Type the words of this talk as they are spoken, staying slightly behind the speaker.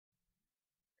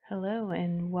Hello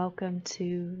and welcome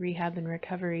to Rehab and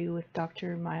Recovery with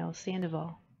Dr. Miles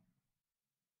Sandoval.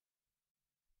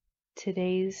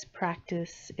 Today's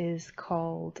practice is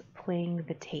called playing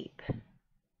the tape.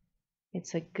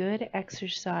 It's a good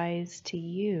exercise to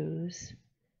use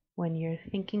when you're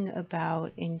thinking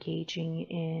about engaging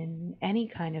in any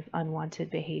kind of unwanted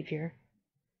behavior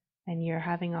and you're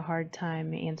having a hard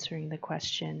time answering the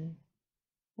question,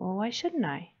 well, why shouldn't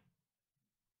I?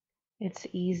 It's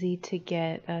easy to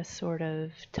get a sort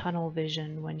of tunnel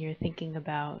vision when you're thinking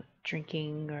about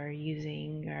drinking or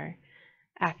using or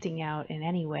acting out in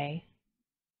any way.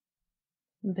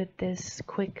 But this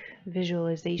quick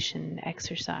visualization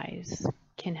exercise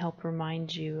can help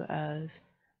remind you of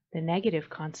the negative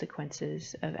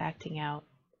consequences of acting out,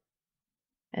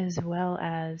 as well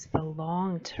as the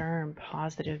long-term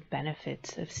positive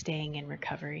benefits of staying in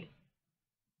recovery.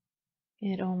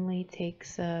 It only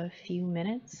takes a few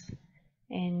minutes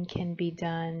and can be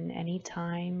done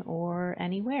anytime or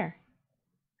anywhere.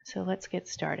 So let's get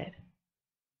started.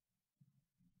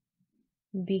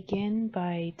 Begin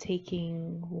by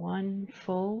taking one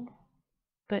full,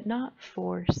 but not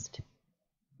forced,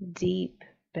 deep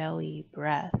belly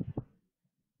breath,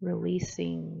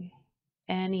 releasing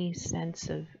any sense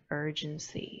of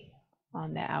urgency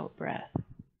on the out-breath.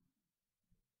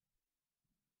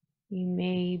 You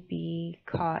may be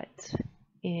caught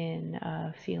in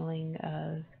a feeling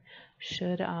of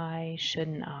should I,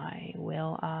 shouldn't I,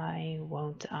 will I,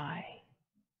 won't I.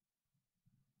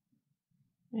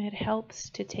 It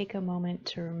helps to take a moment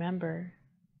to remember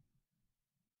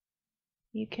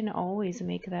you can always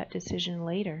make that decision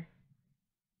later.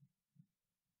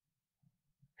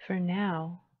 For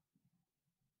now,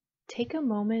 take a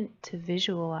moment to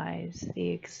visualize the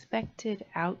expected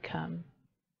outcome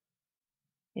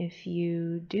if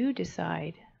you do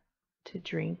decide to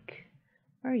drink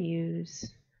or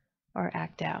use or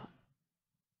act out.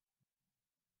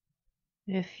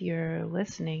 If you're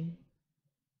listening,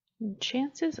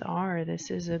 chances are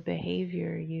this is a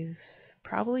behavior you've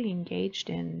probably engaged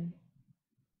in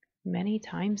many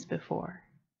times before.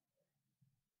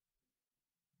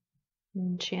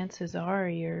 And chances are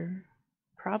you're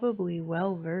probably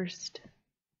well versed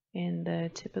in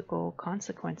the typical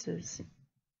consequences.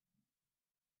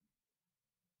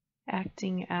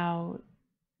 Acting out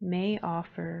may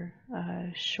offer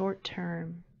a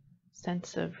short-term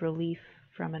sense of relief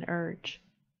from an urge.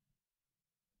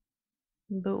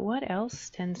 But what else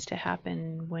tends to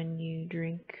happen when you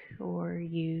drink or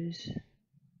use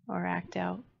or act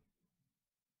out?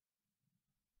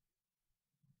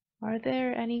 Are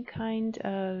there any kind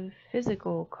of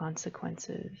physical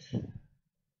consequences,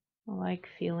 like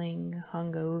feeling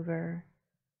hungover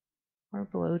or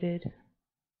bloated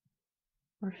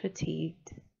or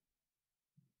fatigued?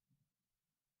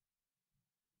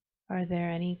 Are there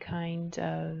any kind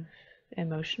of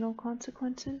emotional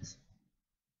consequences?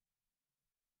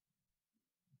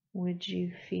 Would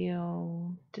you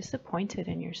feel disappointed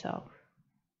in yourself?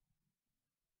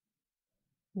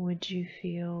 Would you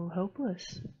feel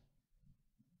hopeless?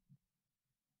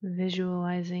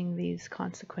 Visualizing these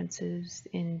consequences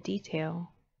in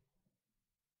detail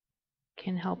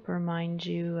can help remind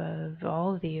you of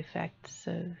all the effects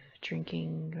of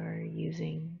drinking or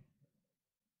using,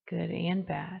 good and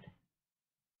bad.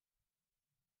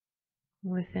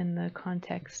 Within the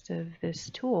context of this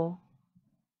tool,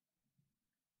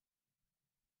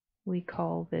 we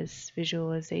call this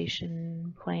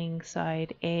visualization playing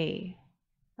side A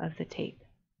of the tape.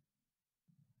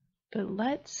 But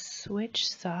let's switch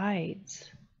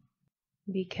sides,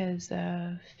 because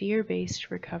a fear-based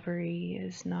recovery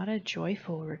is not a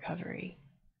joyful recovery.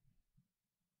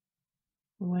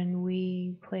 When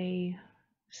we play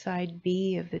side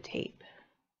B of the tape,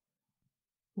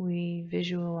 we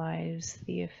visualize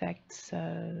the effects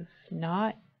of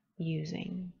not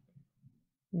using,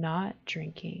 not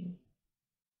drinking,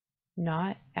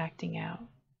 not acting out.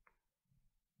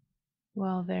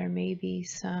 While there may be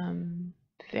some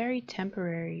very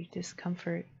temporary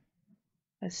discomfort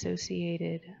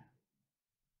associated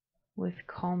with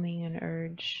calming an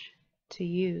urge to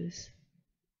use,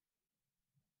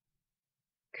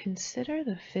 consider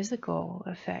the physical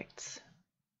effects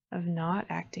of not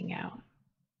acting out,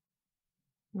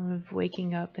 of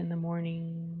waking up in the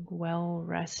morning well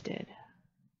rested,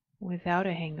 without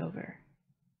a hangover.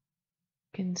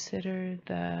 Consider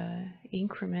the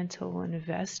incremental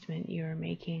investment you're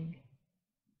making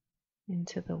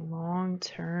into the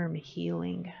long-term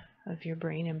healing of your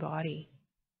brain and body.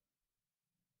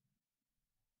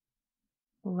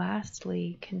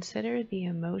 Lastly, consider the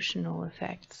emotional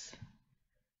effects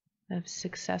of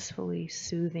successfully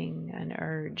soothing an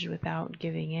urge without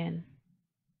giving in.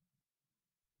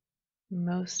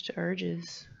 Most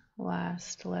urges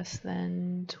last less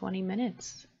than 20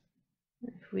 minutes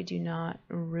if we do not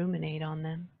ruminate on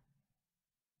them.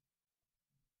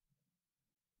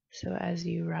 So as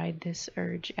you ride this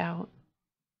urge out,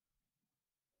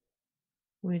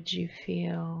 would you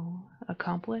feel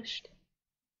accomplished?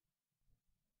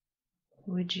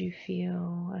 Would you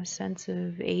feel a sense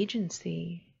of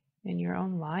agency in your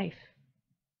own life?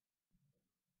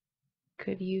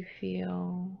 Could you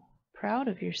feel proud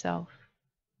of yourself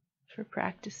for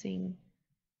practicing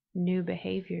new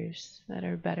behaviors that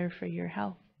are better for your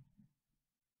health?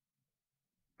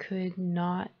 Could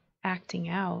not acting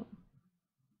out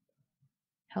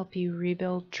help you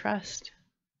rebuild trust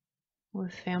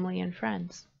with family and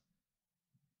friends?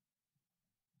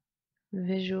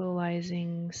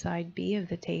 Visualizing side B of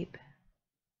the tape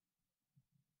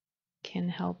can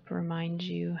help remind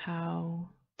you how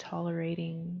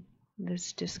tolerating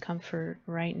this discomfort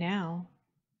right now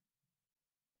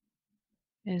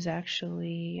is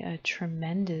actually a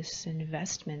tremendous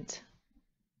investment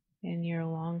in your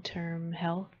long-term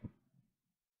health,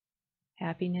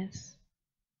 happiness,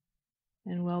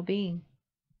 and well-being.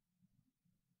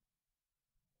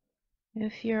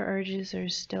 If your urges are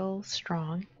still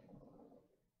strong,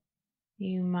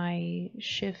 you might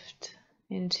shift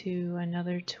into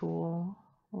another tool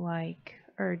like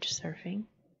urge surfing.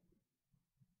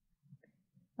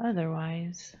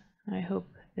 Otherwise, I hope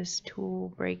this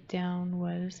tool breakdown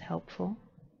was helpful,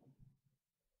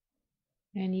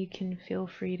 and you can feel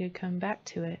free to come back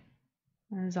to it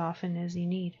as often as you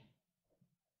need.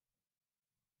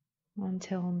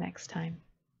 Until next time,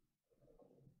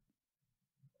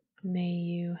 may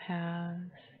you have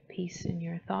peace in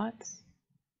your thoughts,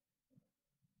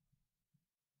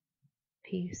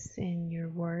 peace in your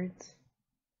words,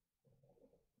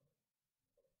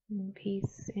 and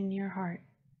peace in your heart.